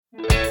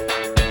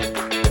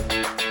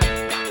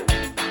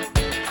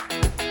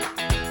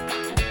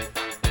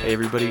Hey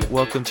everybody,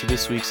 welcome to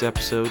this week's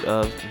episode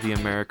of The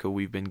America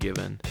We've Been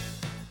Given.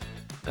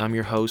 I'm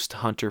your host,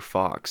 Hunter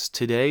Fox.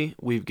 Today,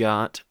 we've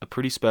got a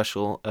pretty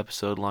special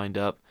episode lined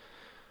up.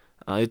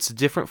 It's a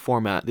different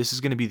format. This is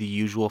going to be the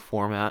usual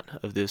format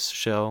of this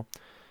show.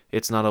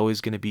 It's not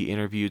always going to be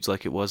interviews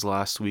like it was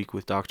last week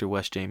with Dr.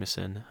 Wes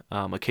Jameson.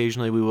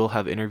 Occasionally, we will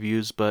have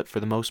interviews, but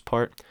for the most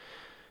part,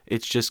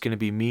 it's just going to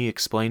be me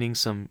explaining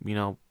some,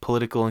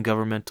 political and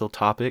governmental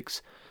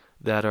topics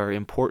that are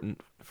important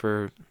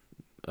for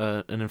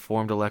an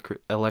informed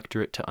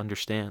electorate to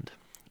understand,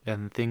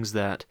 and things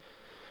that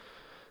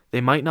they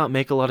might not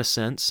make a lot of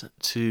sense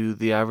to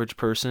the average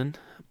person,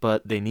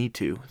 but they need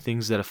to,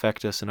 things that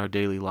affect us in our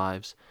daily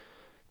lives.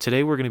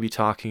 Today we're going to be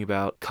talking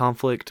about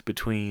conflict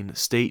between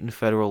state and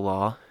federal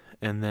law,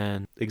 and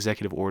then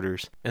executive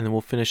orders, and then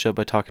we'll finish up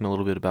by talking a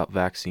little bit about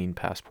vaccine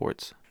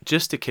passports.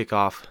 Just to kick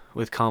off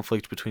with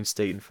conflict between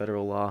state and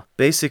federal law,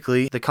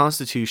 basically the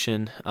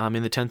Constitution,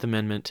 in the 10th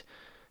Amendment,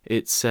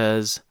 it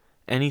says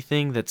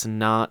anything that's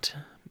not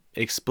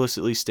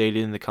explicitly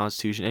stated in the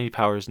Constitution, any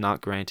powers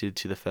not granted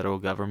to the federal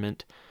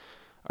government,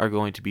 are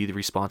going to be the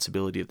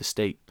responsibility of the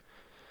state.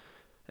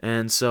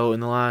 And so in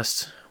the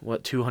last,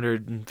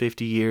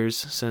 250 years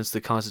since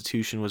the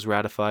Constitution was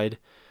ratified,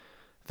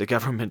 the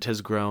government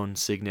has grown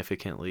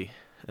significantly.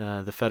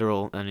 The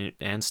federal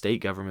and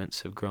state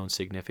governments have grown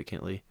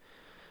significantly.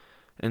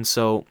 And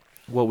so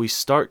what we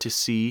start to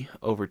see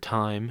over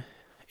time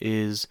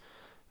is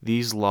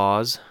these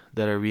laws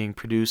that are being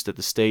produced at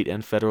the state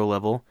and federal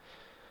level,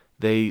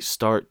 they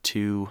start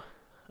to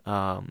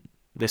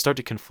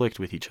conflict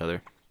with each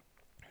other.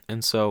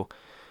 And so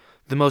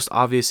the most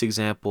obvious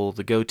example,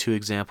 the go-to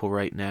example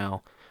right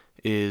now,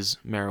 is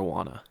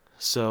marijuana.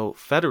 So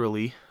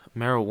federally,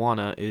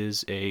 marijuana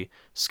is a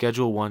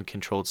Schedule I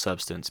controlled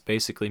substance.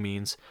 Basically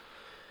means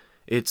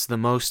it's the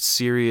most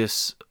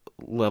serious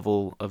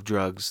level of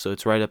drugs. So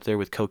it's right up there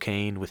with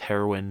cocaine, with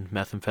heroin,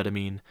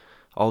 methamphetamine,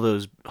 all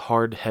those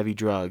hard, heavy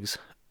drugs.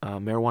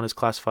 Marijuana is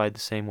classified the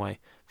same way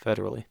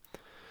federally.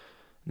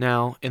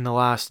 Now, in the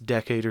last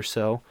decade or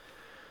so,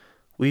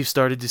 we've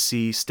started to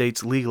see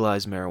states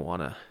legalize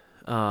marijuana.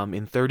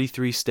 In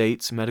 33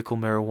 states, medical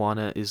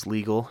marijuana is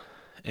legal,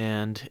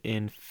 and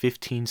in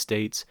 15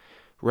 states,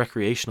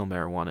 recreational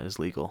marijuana is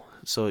legal.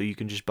 So you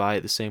can just buy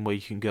it the same way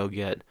you can go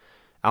get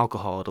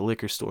alcohol at a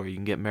liquor store. You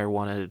can get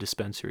marijuana at a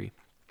dispensary.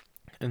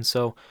 And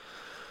so,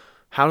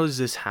 how does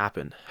this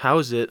happen? How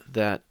is it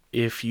that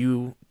if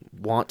you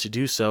want to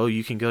do so,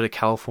 you can go to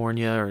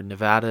California or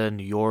Nevada,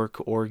 New York,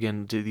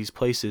 Oregon, to these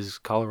places,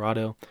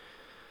 Colorado?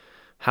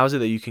 How is it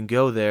that you can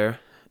go there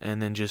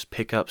and then just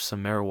pick up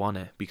some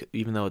marijuana,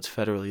 even though it's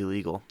federally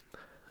legal?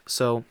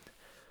 So,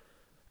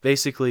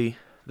 basically,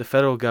 the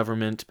federal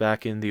government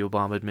back in the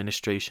Obama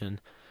administration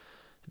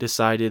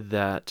decided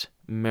that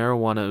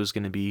marijuana was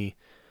going to be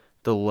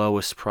the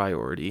lowest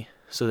priority,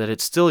 so that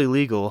it's still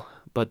illegal,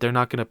 but they're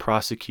not going to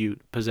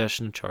prosecute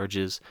possession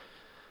charges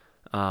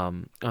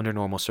under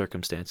normal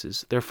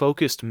circumstances. They're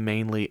focused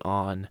mainly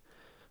on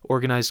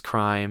organized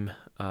crime,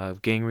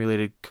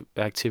 gang-related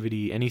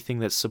activity, anything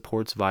that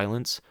supports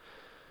violence,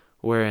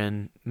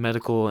 wherein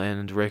medical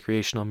and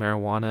recreational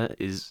marijuana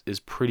is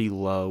pretty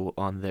low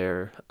on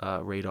their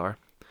radar.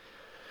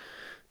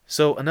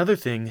 So another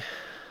thing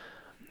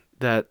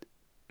that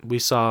we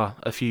saw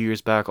a few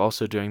years back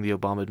also during the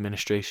Obama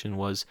administration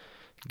was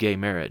gay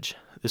marriage.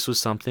 This was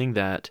something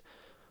that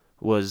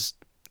was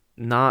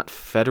not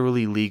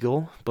federally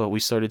legal, but we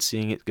started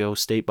seeing it go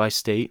state by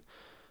state.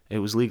 It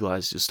was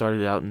legalized. It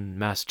started out in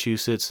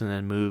Massachusetts and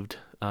then moved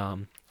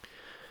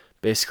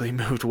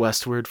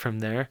westward from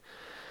there.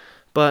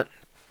 But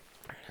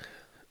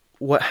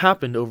what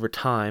happened over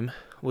time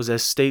was,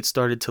 as states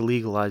started to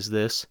legalize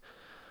this,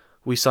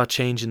 we saw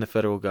change in the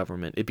federal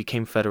government. It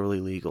became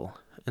federally legal.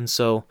 And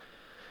so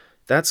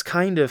that's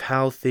kind of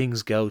how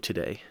things go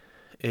today,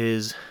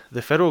 is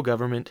the federal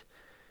government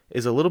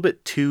is a little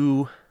bit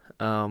too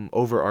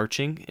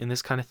overarching in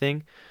this kind of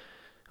thing,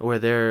 where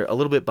they're a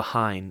little bit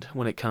behind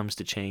when it comes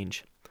to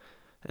change.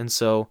 And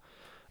so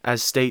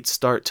as states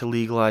start to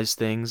legalize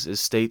things,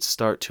 as states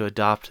start to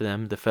adopt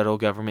them, the federal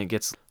government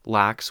gets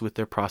lax with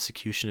their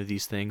prosecution of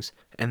these things.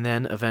 And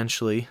then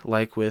eventually,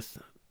 like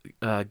with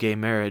gay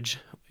marriage,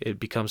 it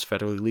becomes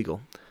federally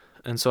legal.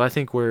 And so I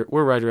think we're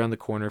right around the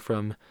corner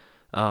from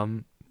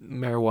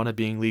marijuana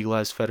being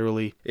legalized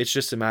federally. It's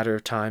just a matter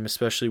of time,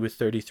 especially with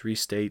 33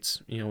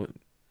 states,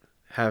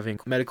 having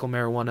medical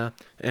marijuana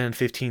and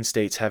 15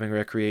 states having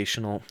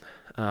recreational.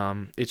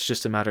 It's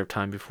just a matter of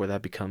time before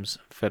that becomes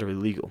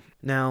federally legal.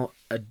 Now,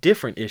 a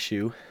different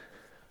issue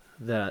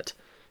that,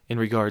 in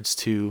regards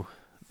to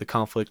the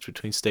conflict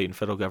between state and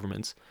federal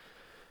governments,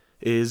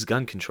 is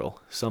gun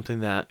control, something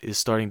that is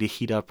starting to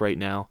heat up right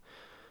now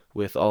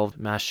with all of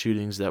mass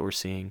shootings that we're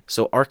seeing.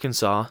 So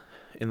Arkansas,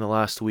 in the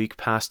last week,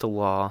 passed a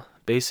law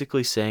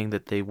basically saying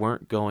that they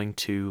weren't going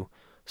to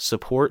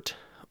support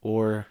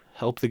or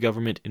help the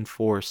government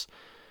enforce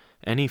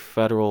any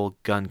federal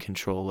gun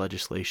control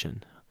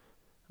legislation.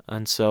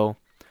 And so,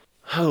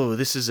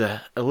 this is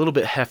a little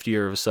bit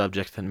heftier of a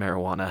subject than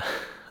marijuana.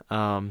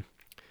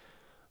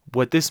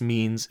 What this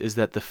means is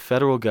that the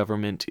federal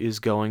government is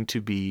going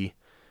to be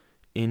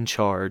in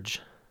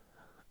charge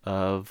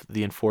of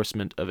the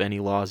enforcement of any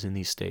laws in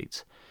these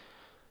states.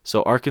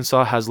 So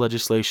Arkansas has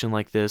legislation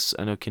like this.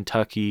 I know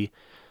Kentucky,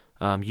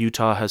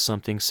 Utah has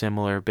something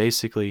similar.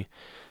 Basically,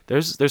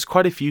 there's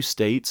quite a few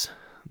states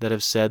that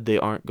have said they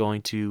aren't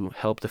going to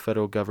help the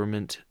federal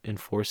government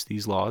enforce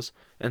these laws.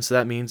 And so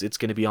that means it's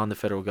going to be on the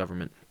federal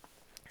government.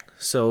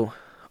 So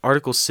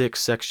Article 6,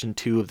 Section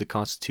 2 of the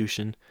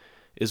Constitution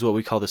is what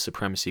we call the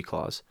Supremacy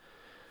Clause,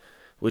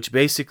 which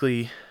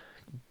basically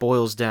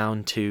boils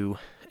down to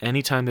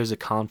anytime there's a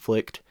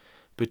conflict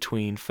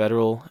between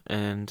federal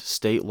and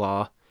state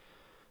law,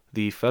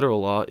 the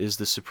federal law is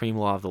the supreme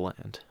law of the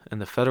land, and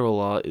the federal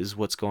law is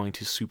what's going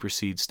to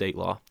supersede state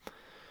law.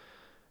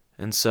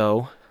 And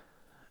so,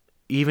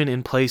 even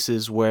in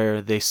places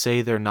where they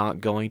say they're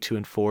not going to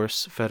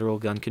enforce federal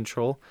gun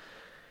control,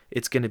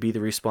 it's going to be the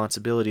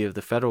responsibility of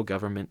the federal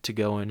government to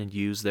go in and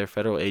use their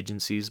federal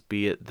agencies,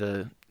 be it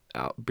the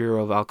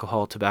Bureau of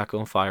Alcohol, Tobacco,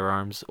 and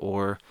Firearms,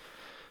 or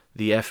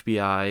the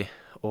FBI,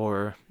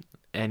 or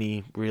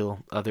any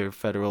real other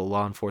federal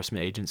law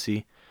enforcement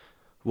agency,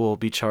 will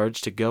be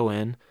charged to go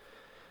in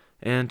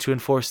and to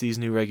enforce these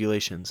new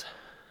regulations.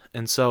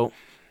 And so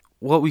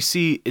what we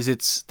see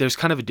is there's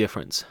kind of a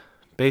difference.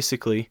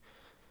 Basically,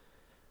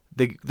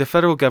 the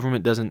federal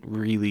government doesn't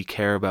really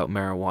care about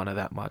marijuana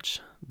that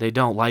much. They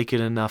don't like it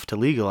enough to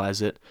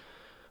legalize it,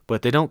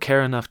 but they don't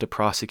care enough to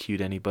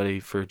prosecute anybody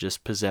for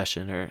just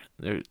possession or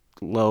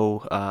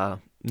low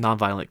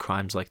nonviolent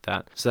crimes like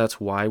that. So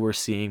that's why we're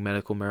seeing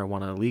medical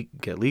marijuana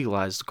get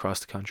legalized across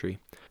the country.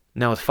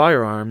 Now with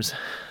firearms,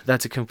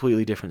 that's a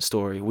completely different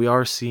story. We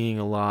are seeing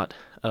a lot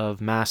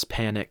of mass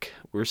panic.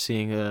 We're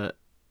seeing a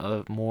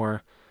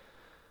more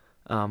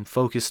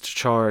focused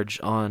charge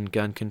on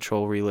gun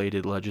control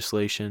related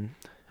legislation.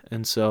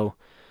 And so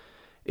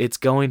it's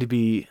going to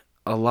be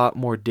a lot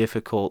more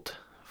difficult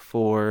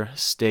for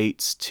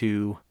states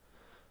to,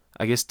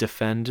 I guess,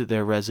 defend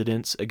their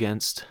residents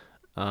against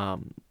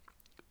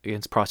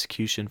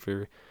prosecution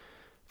for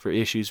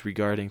issues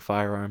regarding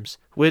firearms,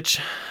 which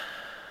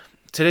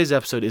today's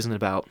episode isn't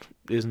about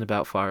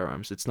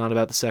firearms. It's not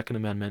about the Second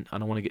Amendment. I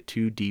don't want to get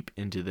too deep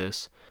into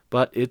this,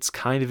 but it's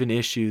kind of an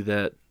issue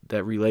that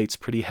relates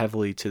pretty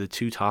heavily to the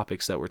two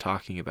topics that we're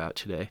talking about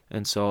today.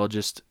 And so I'll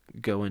just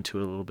go into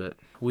it a little bit.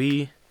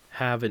 We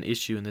have an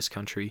issue in this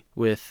country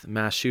with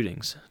mass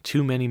shootings.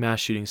 Too many mass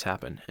shootings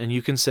happen. And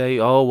you can say,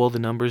 oh, well, the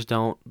numbers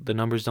don't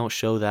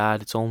show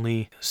that. It's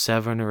only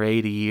 7 or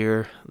 8 a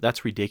year.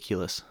 That's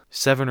ridiculous.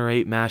 7 or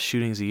 8 mass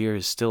shootings a year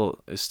is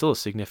still a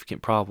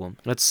significant problem.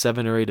 That's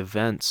 7 or 8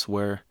 events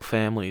where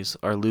families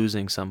are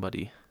losing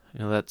somebody.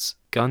 That's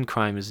gun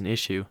crime is an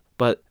issue.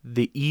 But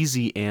the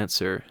easy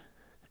answer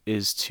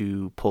is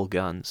to pull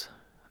guns.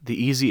 The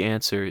easy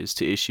answer is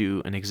to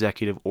issue an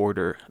executive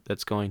order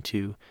that's going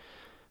to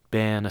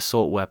ban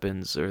assault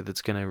weapons, or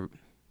that's going to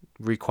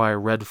require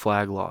red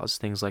flag laws,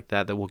 things like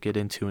that we'll get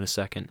into in a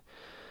second.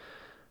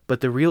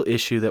 But the real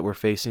issue that we're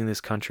facing in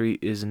this country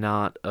is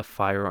not a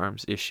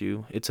firearms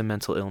issue. It's a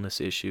mental illness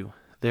issue.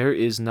 There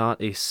is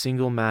not a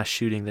single mass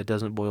shooting that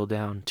doesn't boil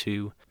down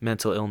to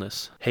mental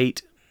illness.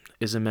 Hate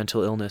is a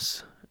mental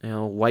illness.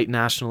 White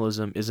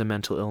nationalism is a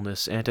mental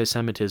illness.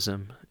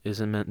 Anti-Semitism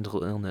is a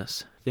mental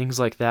illness. Things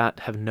like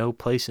that have no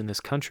place in this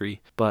country,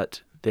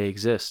 but they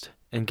exist.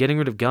 And getting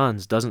rid of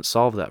guns doesn't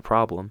solve that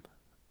problem.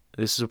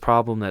 This is a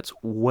problem that's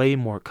way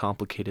more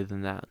complicated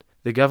than that.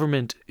 The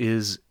government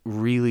is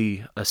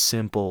really a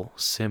simple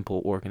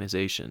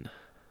organization.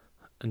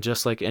 And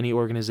just like any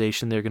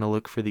organization, they're going to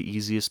look for the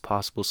easiest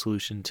possible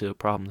solution to a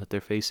problem that they're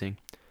facing.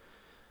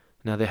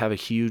 Now, they have a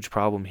huge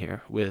problem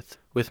here with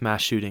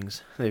mass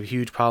shootings. They have a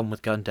huge problem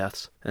with gun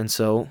deaths. And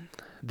so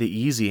the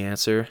easy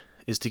answer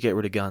is to get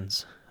rid of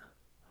guns.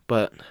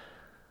 But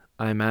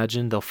I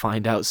imagine they'll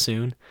find out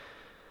soon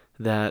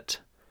that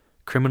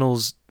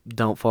criminals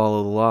don't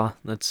follow the law.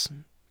 That's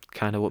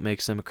kind of what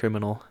makes them a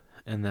criminal.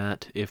 And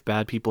that if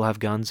bad people have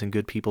guns and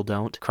good people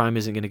don't, crime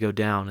isn't going to go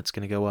down, it's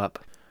going to go up.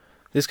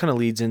 This kind of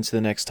leads into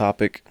the next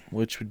topic,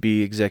 which would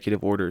be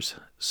executive orders.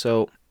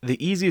 So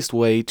the easiest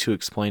way to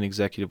explain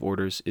executive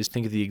orders is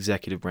think of the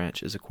executive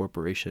branch as a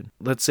corporation.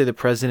 Let's say the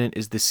president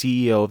is the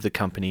CEO of the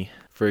company.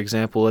 For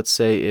example, let's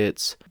say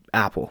it's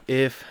Apple.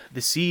 If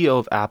the CEO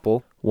of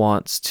Apple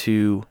wants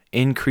to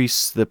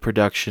increase the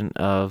production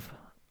of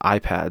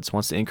iPads,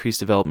 wants to increase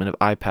development of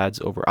iPads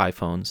over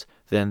iPhones,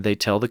 then they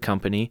tell the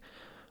company,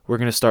 we're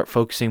going to start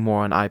focusing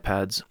more on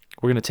iPads.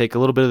 We're going to take a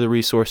little bit of the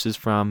resources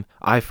from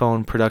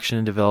iPhone production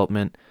and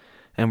development,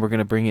 and we're going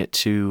to bring it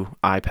to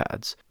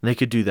iPads. They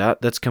could do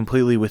that. That's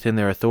completely within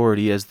their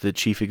authority as the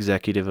chief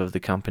executive of the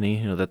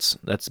company.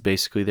 That's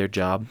basically their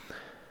job.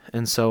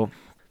 And so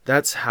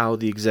that's how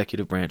the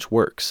executive branch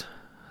works.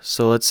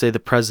 So let's say the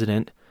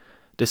president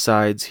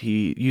decides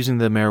using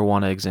the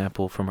marijuana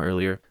example from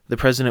earlier, the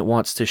president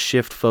wants to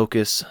shift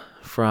focus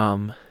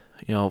from,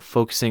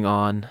 focusing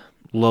on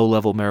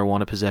low-level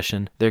marijuana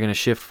possession. They're going to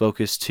shift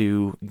focus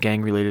to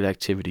gang-related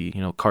activity,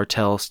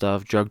 cartel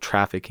stuff, drug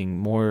trafficking,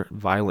 more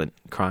violent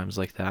crimes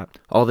like that.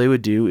 All they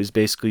would do is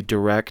basically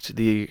direct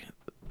the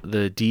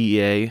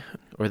DEA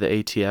or the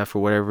ATF or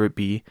whatever it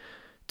be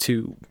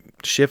to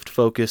shift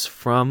focus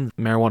from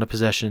marijuana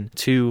possession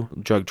to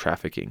drug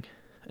trafficking.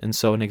 And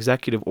so an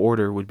executive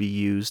order would be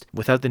used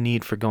without the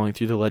need for going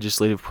through the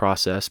legislative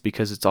process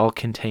because it's all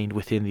contained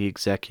within the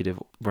executive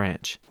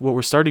branch. What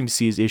we're starting to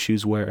see is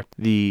issues where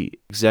the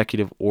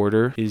executive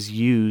order is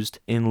used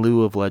in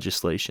lieu of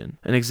legislation.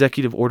 An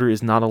executive order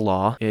is not a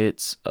law.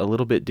 It's a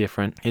little bit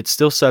different. It's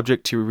still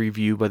subject to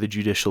review by the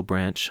judicial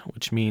branch,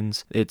 which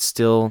means it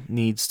still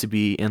needs to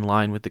be in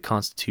line with the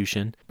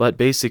Constitution. But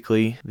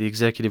basically, the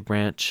executive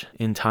branch,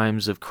 in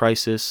times of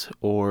crisis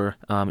or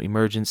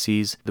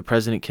emergencies, the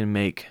president can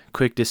make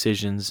quick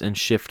decisions and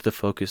shift the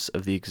focus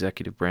of the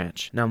executive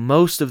branch. Now,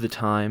 most of the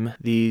time,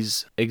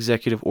 these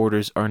executive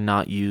orders are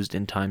not used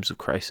in times of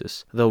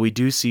crisis, though we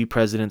do see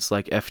presidents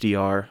like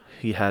FDR.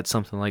 He had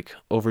something like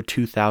over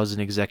 2,000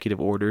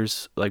 executive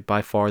orders, like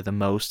by far the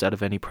most out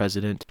of any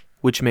president,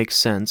 which makes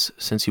sense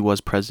since he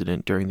was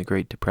president during the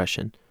Great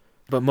Depression.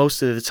 But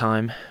most of the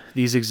time,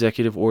 these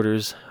executive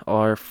orders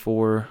are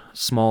for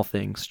small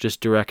things,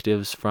 just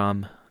directives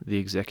from the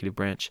executive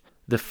branch.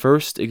 The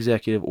first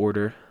executive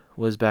order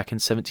was back in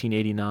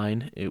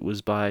 1789. It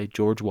was by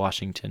George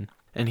Washington,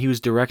 and he was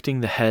directing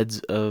the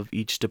heads of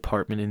each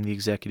department in the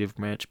executive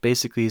branch,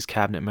 basically his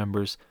cabinet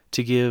members,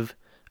 to give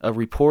a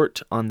report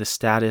on the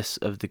status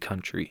of the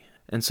country.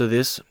 And so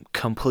this,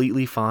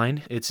 completely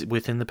fine. It's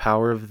within the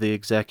power of the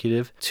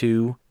executive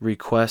to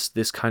request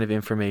this kind of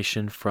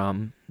information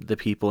from the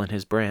people in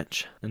his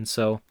branch. And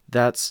so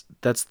that's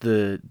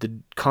the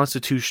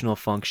constitutional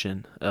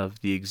function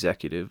of the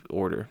executive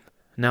order.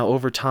 Now,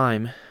 over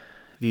time,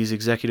 these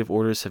executive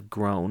orders have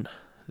grown.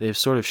 They've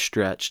sort of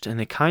stretched, and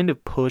they kind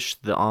of push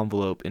the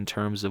envelope in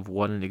terms of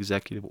what an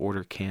executive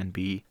order can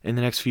be. In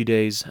the next few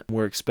days,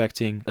 we're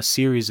expecting a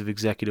series of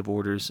executive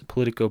orders.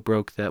 Politico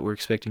broke that we're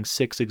expecting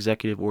 6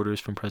 executive orders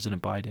from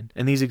President Biden.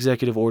 And these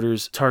executive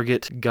orders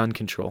target gun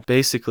control.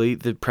 Basically,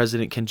 the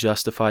president can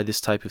justify this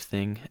type of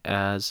thing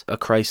as a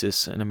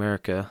crisis in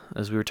America.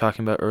 As we were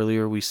talking about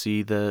earlier, we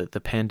see the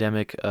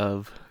pandemic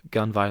of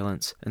gun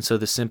violence. And so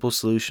the simple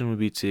solution would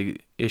be to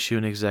issue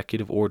an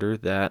executive order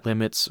that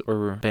limits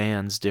or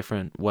bans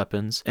different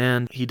weapons,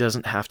 and he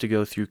doesn't have to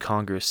go through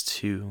Congress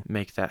to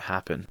make that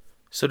happen.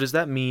 So does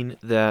that mean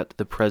that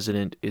the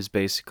president is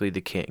basically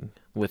the king?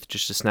 With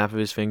just a snap of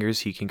his fingers,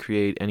 he can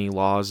create any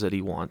laws that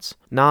he wants?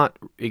 Not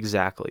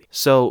exactly.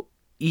 So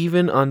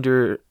even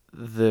under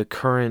the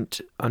current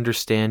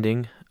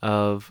understanding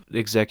of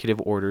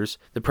executive orders,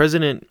 the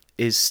president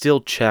is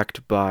still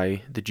checked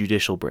by the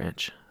judicial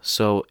branch.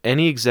 So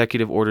any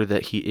executive order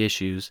that he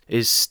issues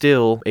is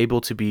still able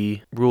to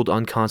be ruled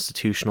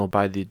unconstitutional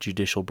by the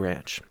judicial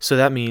branch. So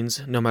that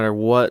means no matter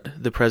what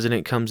the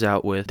president comes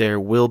out with, there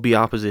will be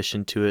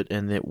opposition to it,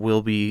 and it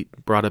will be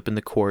brought up in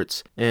the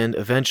courts. And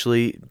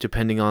eventually,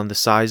 depending on the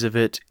size of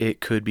it,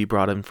 it could be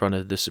brought in front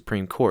of the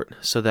Supreme Court.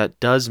 So that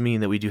does mean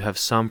that we do have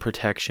some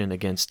protection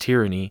against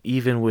tyranny,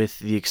 even with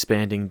the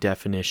expanding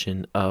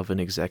definition of an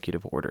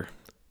executive order.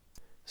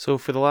 So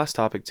for the last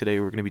topic today,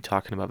 we're going to be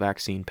talking about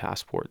vaccine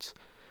passports.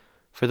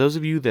 For those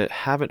of you that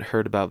haven't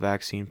heard about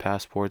vaccine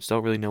passports,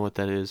 don't really know what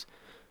that is,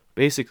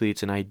 basically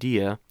it's an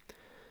idea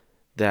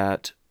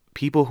that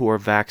people who are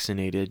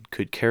vaccinated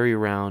could carry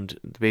around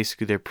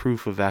basically their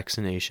proof of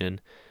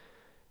vaccination.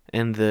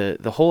 And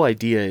the whole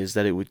idea is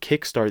that it would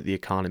kickstart the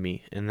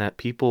economy, and that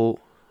people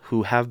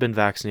who have been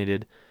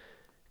vaccinated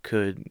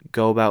could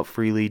go about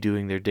freely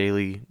doing their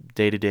daily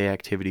day-to-day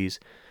activities.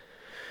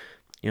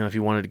 If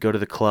you wanted to go to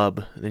the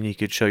club, then you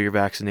could show your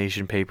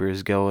vaccination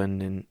papers, go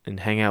in and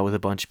hang out with a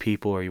bunch of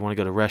people, or you want to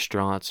go to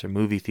restaurants or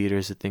movie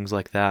theaters and things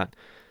like that.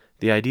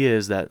 The idea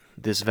is that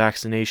this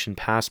vaccination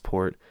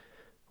passport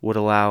would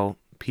allow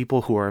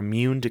people who are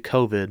immune to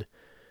COVID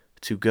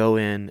to go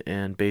in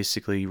and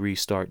basically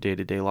restart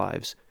day-to-day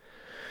lives.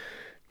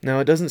 Now,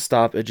 it doesn't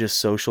stop at just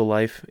social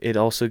life. It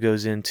also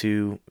goes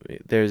into,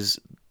 there's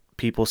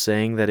people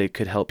saying that it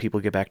could help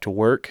people get back to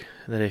work,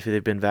 that if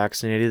they've been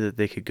vaccinated, that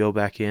they could go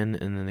back in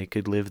and then they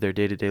could live their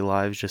day-to-day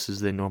lives just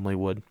as they normally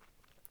would.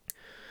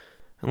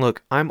 And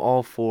look, I'm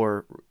all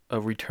for a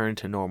return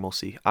to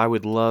normalcy. I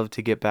would love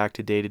to get back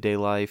to day-to-day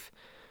life.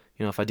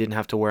 If I didn't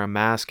have to wear a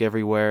mask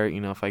everywhere,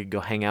 if I could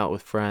go hang out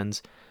with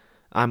friends,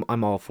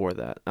 I'm all for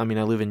that. I mean,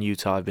 I live in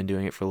Utah. I've been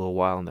doing it for a little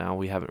while now.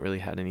 We haven't really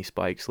had any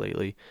spikes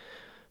lately.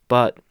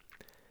 But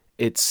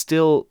it's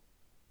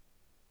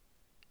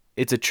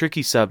a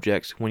tricky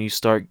subject when you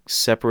start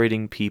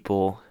separating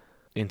people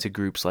into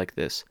groups like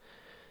this.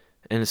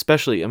 And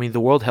especially, the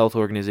World Health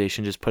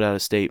Organization just put out a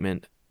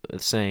statement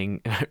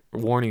saying,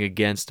 warning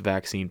against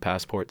vaccine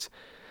passports.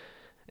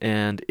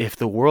 And if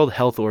the World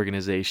Health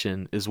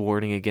Organization is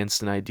warning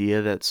against an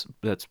idea that's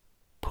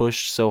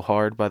pushed so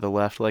hard by the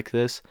left like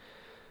this,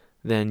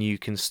 then you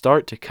can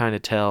start to kind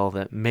of tell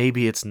that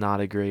maybe it's not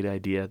a great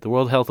idea. The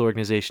World Health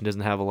Organization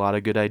doesn't have a lot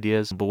of good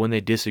ideas, but when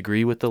they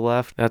disagree with the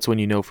left, that's when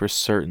you know for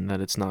certain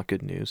that it's not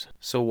good news.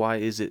 So why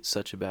is it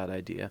such a bad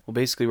idea? Well,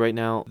 basically right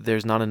now,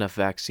 there's not enough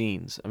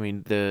vaccines. I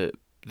mean, the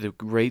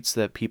rates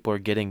that people are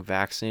getting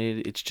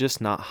vaccinated, it's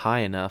just not high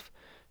enough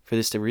for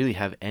this to really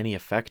have any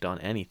effect on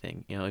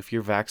anything. If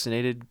you're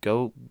vaccinated,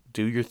 go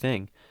do your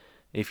thing.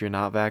 If you're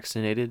not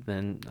vaccinated,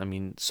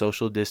 then,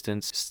 social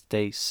distance,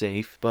 stay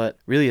safe. But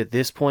really at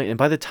this point, and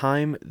by the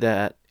time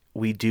that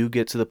we do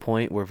get to the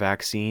point where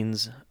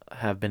vaccines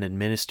have been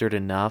administered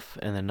enough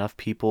and enough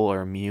people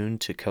are immune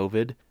to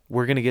COVID,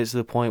 we're going to get to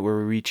the point where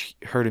we reach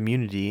herd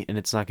immunity and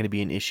it's not going to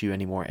be an issue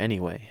anymore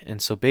anyway.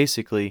 And so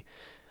basically,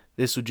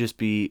 this would just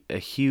be a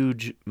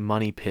huge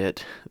money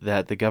pit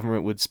that the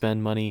government would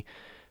spend money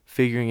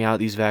figuring out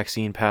these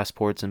vaccine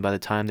passports, and by the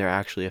time they're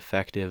actually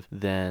effective,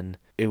 then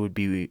it would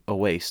be a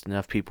waste.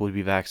 Enough people would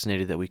be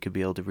vaccinated that we could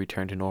be able to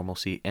return to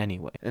normalcy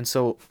anyway. And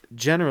so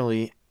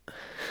generally,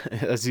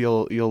 as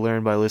you'll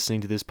learn by listening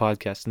to this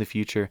podcast in the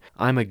future,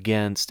 I'm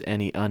against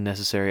any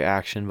unnecessary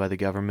action by the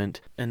government.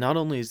 And not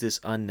only is this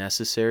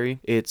unnecessary,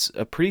 it's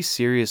a pretty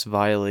serious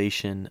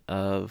violation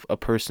of a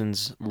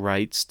person's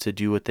rights to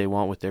do what they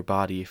want with their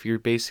body. If you're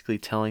basically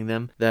telling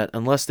them that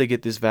unless they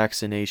get this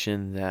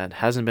vaccination that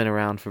hasn't been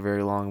around for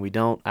very long, we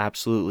don't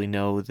absolutely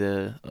know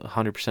the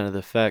 100% of the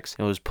effects,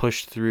 it was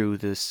pushed through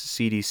the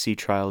CDC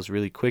trials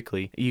really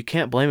quickly, you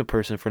can't blame a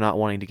person for not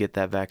wanting to get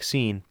that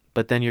vaccine.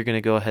 But then you're going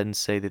to go ahead and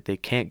say that they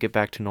can't get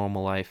back to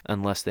normal life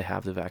unless they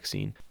have the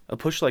vaccine. A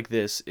push like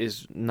this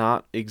is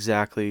not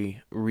exactly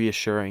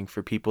reassuring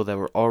for people that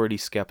were already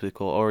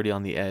skeptical, already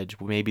on the edge.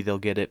 Maybe they'll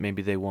get it,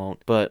 maybe they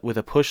won't. But with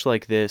a push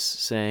like this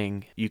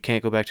saying you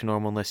can't go back to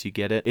normal unless you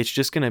get it, it's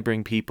just going to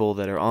bring people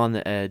that are on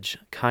the edge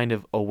kind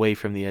of away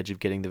from the edge of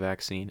getting the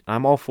vaccine.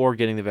 I'm all for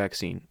getting the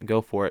vaccine.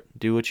 Go for it.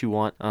 Do what you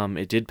want.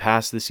 It did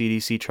pass the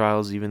CDC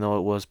trials, even though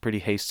it was pretty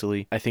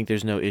hastily. I think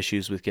there's no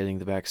issues with getting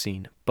the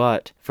vaccine.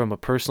 But from a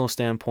personal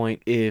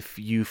standpoint, if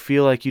you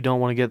feel like you don't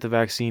want to get the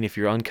vaccine, if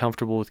you're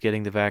uncomfortable with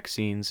getting the vaccines,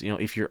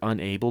 if you're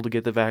unable to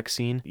get the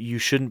vaccine, you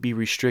shouldn't be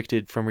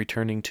restricted from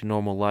returning to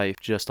normal life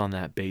just on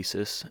that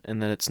basis.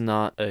 And that it's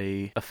not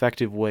a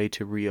effective way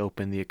to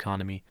reopen the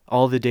economy.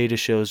 All the data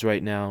shows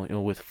right now,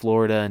 with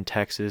Florida and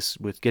Texas,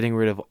 with getting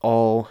rid of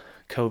all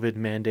COVID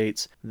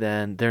mandates,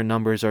 then their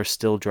numbers are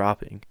still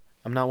dropping.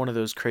 I'm not one of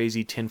those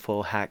crazy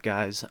tinfoil hat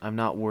guys. I'm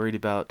not worried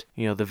about,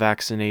 the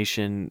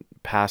vaccination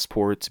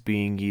passports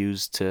being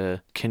used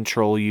to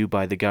control you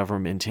by the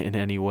government in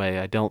any way.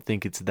 I don't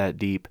think it's that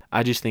deep.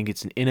 I just think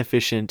it's an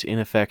inefficient,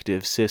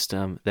 ineffective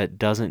system that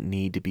doesn't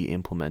need to be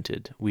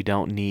implemented. We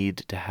don't need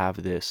to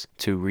have this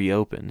to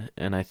reopen.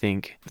 And I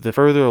think the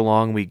further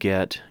along we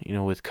get,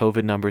 with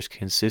COVID numbers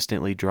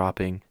consistently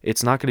dropping,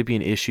 it's not going to be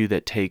an issue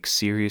that takes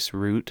serious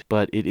root,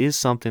 but it is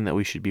something that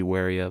we should be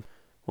wary of.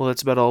 Well,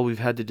 that's about all we've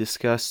had to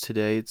discuss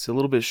today. It's a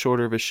little bit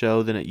shorter of a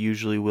show than it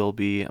usually will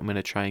be. I'm going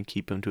to try and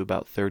keep them to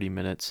about 30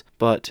 minutes.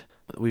 But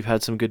we've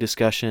had some good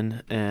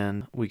discussion,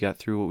 and we got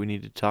through what we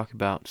needed to talk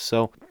about.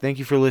 So thank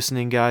you for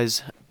listening,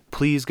 guys.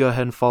 Please go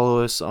ahead and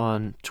follow us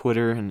on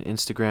Twitter and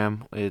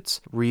Instagram.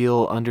 It's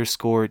real_TAWBG,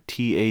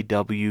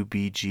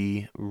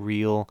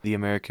 real, the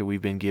America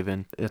we've been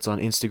given. It's on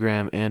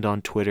Instagram and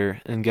on Twitter.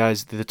 And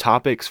guys, the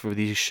topics for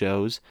these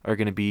shows are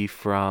going to be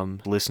from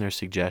listener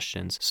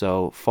suggestions.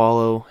 So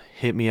follow,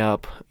 hit me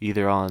up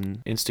either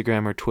on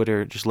Instagram or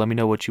Twitter. Just let me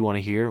know what you want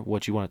to hear,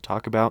 what you want to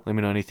talk about. Let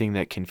me know anything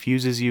that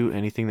confuses you,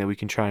 anything that we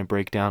can try and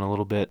break down a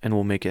little bit, and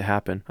we'll make it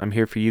happen. I'm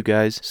here for you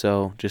guys,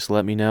 so just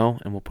let me know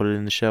and we'll put it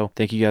in the show.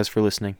 Thank you guys for listening.